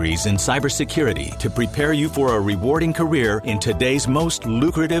master's degrees in cybersecurity to prepare you for a rewarding career in today's most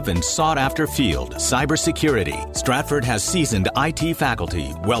lucrative and sought-after field, cybersecurity. Stratford has seasoned IT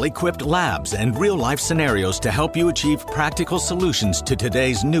faculty, well-equipped labs, and real-life scenarios to help you achieve practical solutions to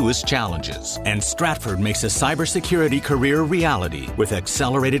today's newest challenges. And Stratford makes a cybersecurity career reality with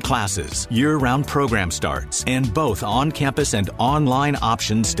accelerated classes, year-round program starts, and both on-campus and online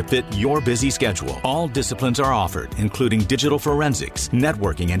options to fit your busy schedule. All disciplines are offered, including digital forensics,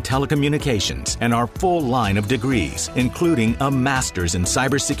 networking, and telecommunications, and our full line of degrees, including a master's in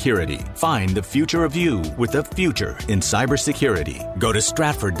cybersecurity. Find the future of you with a future in cybersecurity. Go to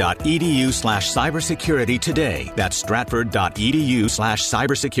stratford.edu/cybersecurity today. That's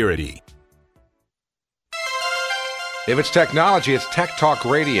stratford.edu/cybersecurity. If it's technology, it's Tech Talk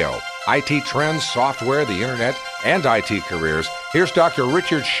Radio. IT trends, software, the internet, and IT careers. Here's Dr.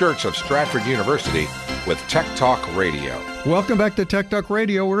 Richard Schertz of Stratford University with Tech Talk Radio. Welcome back to Tech Talk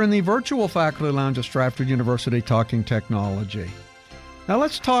Radio. We're in the virtual faculty lounge at Stratford University talking technology. Now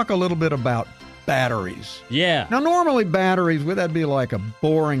let's talk a little bit about batteries. Yeah. Now normally batteries, that'd be like a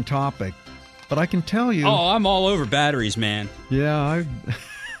boring topic, but I can tell you... Oh, I'm all over batteries, man. Yeah,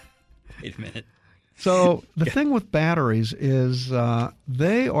 Wait a minute. So the thing with batteries is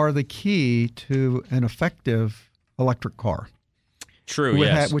they are the key to an effective electric car. True,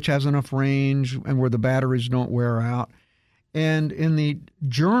 yes. Which has enough range and where the batteries don't wear out. And in the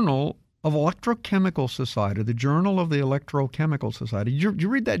Journal of Electrochemical Society, the Journal of the Electrochemical Society, do you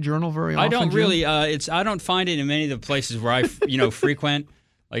read that journal very often? I don't really. I don't find it in many of the places where I frequent,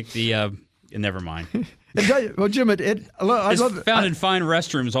 like the. Never mind. Well, Jim, it's found in fine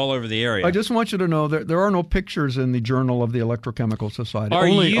restrooms all over the area. I just want you to know that there are no pictures in the Journal of the Electrochemical Society. Are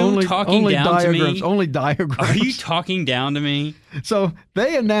you talking down to me? Only diagrams. Are you talking down to me? So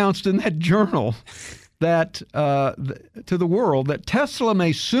they announced in that journal that to the world that Tesla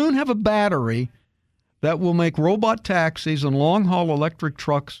may soon have a battery that will make robot taxis and long-haul electric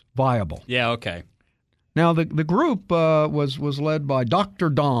trucks viable. Yeah, okay. Now, the group was led by Dr.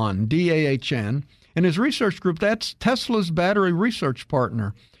 Dahn, D-A-H-N, and his research group, that's Tesla's battery research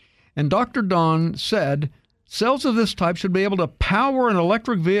partner. And Dr. Dahn said cells of this type should be able to power an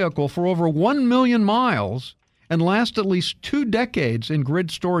electric vehicle for over 1 million miles and last at least 2 decades in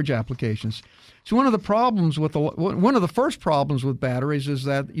grid storage applications. So one of the first problems with batteries is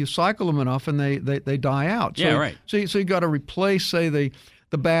that you cycle them enough and they die out. So, yeah, right. So you got to replace, say, the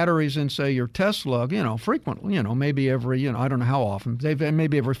batteries in, say, your Tesla, frequently, maybe every, I don't know how often,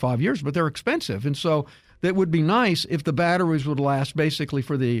 maybe every 5 years, but they're expensive. And so it would be nice if the batteries would last basically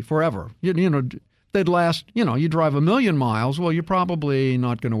forever. They'd last, you drive 1 million miles, well, you're probably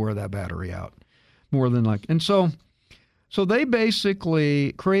not going to wear that battery out more than and so they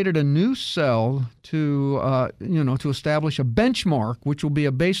basically created a new cell to establish a benchmark, which will be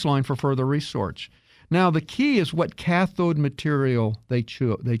a baseline for further research. Now, the key is what cathode material they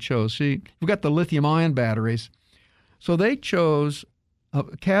chose. See, we've got the lithium-ion batteries. So they chose a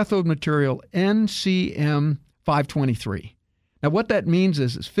cathode material NCM523. Now, what that means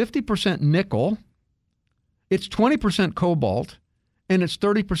is it's 50% nickel, it's 20% cobalt, and it's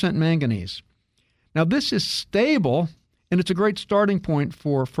 30% manganese. Now, this is stable, and it's a great starting point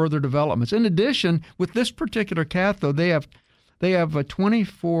for further developments. In addition, with this particular cathode, they have a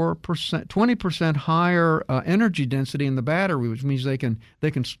 20% higher energy density in the battery, which means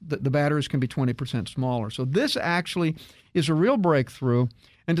the batteries can be 20% smaller. So this actually is a real breakthrough.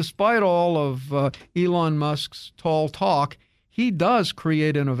 And despite all of Elon Musk's tall talk, he does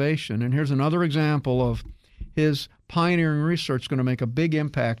create innovation. And here's another example of his pioneering research going to make a big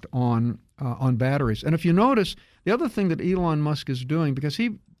impact on batteries. And if you notice, the other thing that Elon Musk is doing, because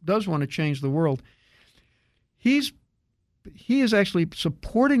he does want to change the world, he is actually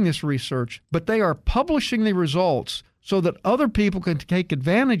supporting this research, but they are publishing the results so that other people can take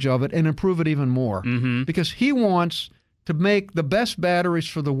advantage of it and improve it even more. Mm-hmm. Because he wants to make the best batteries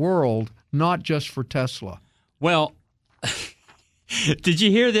for the world, not just for Tesla. Well, did you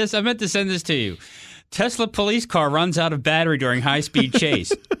hear this? I meant to send this to you. Tesla police car runs out of battery during high-speed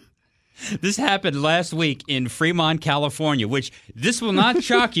chase. This happened last week in Fremont, California, which this will not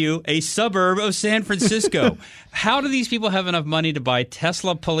shock you, a suburb of San Francisco. How do these people have enough money to buy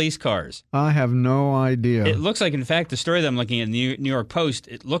Tesla police cars? I have no idea. It looks like, in fact, the story that I'm looking at in the New York Post,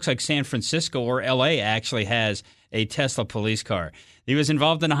 it looks like San Francisco or L.A. actually has a Tesla police car. He was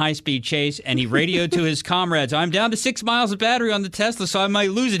involved in a high-speed chase, and he radioed to his comrades, "I'm down to 6 miles of battery on the Tesla, so I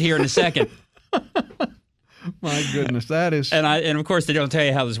might lose it here in a second." My goodness, that is, and of course they don't tell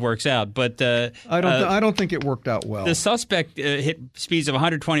you how this works out. But I don't think it worked out well. The suspect hit speeds of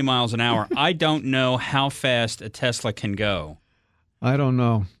 120 miles an hour. I don't know how fast a Tesla can go. I don't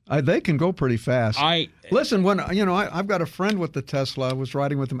know. They can go pretty fast. Listen, when I've got a friend with the Tesla. I was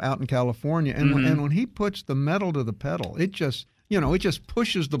riding with him out in California, and when he puts the metal to the pedal, it just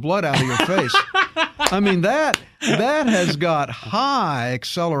pushes the blood out of your face. I mean, that has got high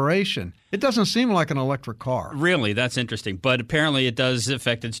acceleration. It doesn't seem like an electric car. Really, that's interesting. But apparently it does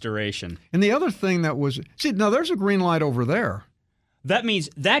affect its duration. And the other thing that was... See, now there's a green light over there. That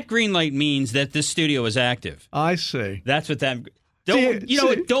green light means that this studio is active. I see. That's what that...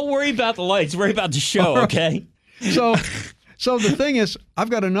 Don't worry about the lights. Worry about the show, right. Okay? So the thing is, I've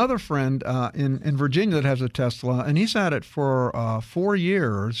got another friend in Virginia that has a Tesla, and he's had it for 4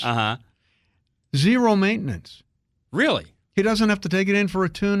 years. Uh-huh. Zero maintenance. Really? He doesn't have to take it in for a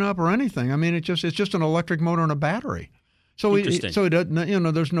tune-up or anything. I mean, it's just an electric motor and a battery. So he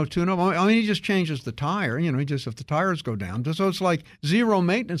doesn't, there's no tune-up. I mean, he just changes the tire. If the tires go down. So it's like zero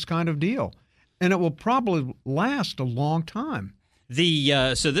maintenance kind of deal, and it will probably last a long time.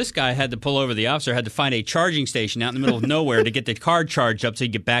 So this guy had to pull over. The officer had to find a charging station out in the middle of nowhere to get the car charged up so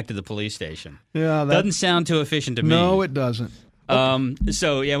he'd get back to the police station. Yeah, doesn't sound too efficient to me. No, it doesn't.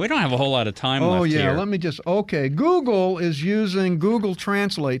 So, we don't have a whole lot of time left here. Let me Google is using Google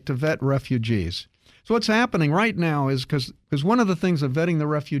Translate to vet refugees. So what's happening right now is because one of the things of vetting the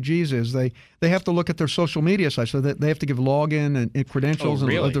refugees is they have to look at their social media sites, so that they have to give login and credentials and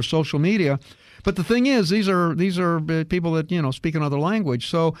their social media. But the thing is, these are people that speak another language,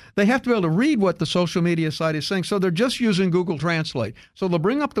 so they have to be able to read what the social media site is saying. So they're just using Google Translate. So they'll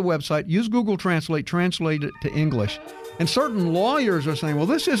bring up the website, use Google Translate, translate it to English. And certain lawyers are saying, well,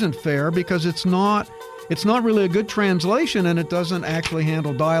 this isn't fair because it's not really a good translation and it doesn't actually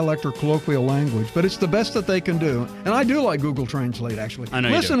handle dialect or colloquial language. But it's the best that they can do. And I do like Google Translate, actually. I know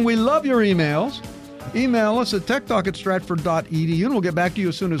Listen, you do. We love your emails. Email us at techtalk@stratford.edu, and we'll get back to you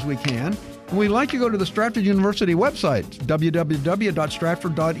as soon as we can. And we'd like you to go to the Stratford University website,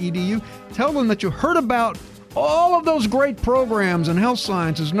 www.stratford.edu. Tell them that you heard about all of those great programs in health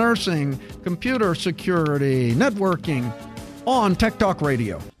sciences, nursing, computer security, networking on Tech Talk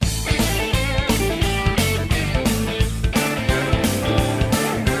Radio.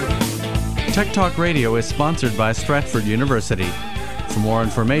 Tech Talk Radio is sponsored by Stratford University. For more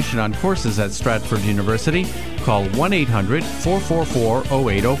information on courses at Stratford University, call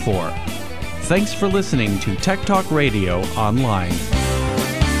 1-800-444-0804. Thanks for listening to Tech Talk Radio Online.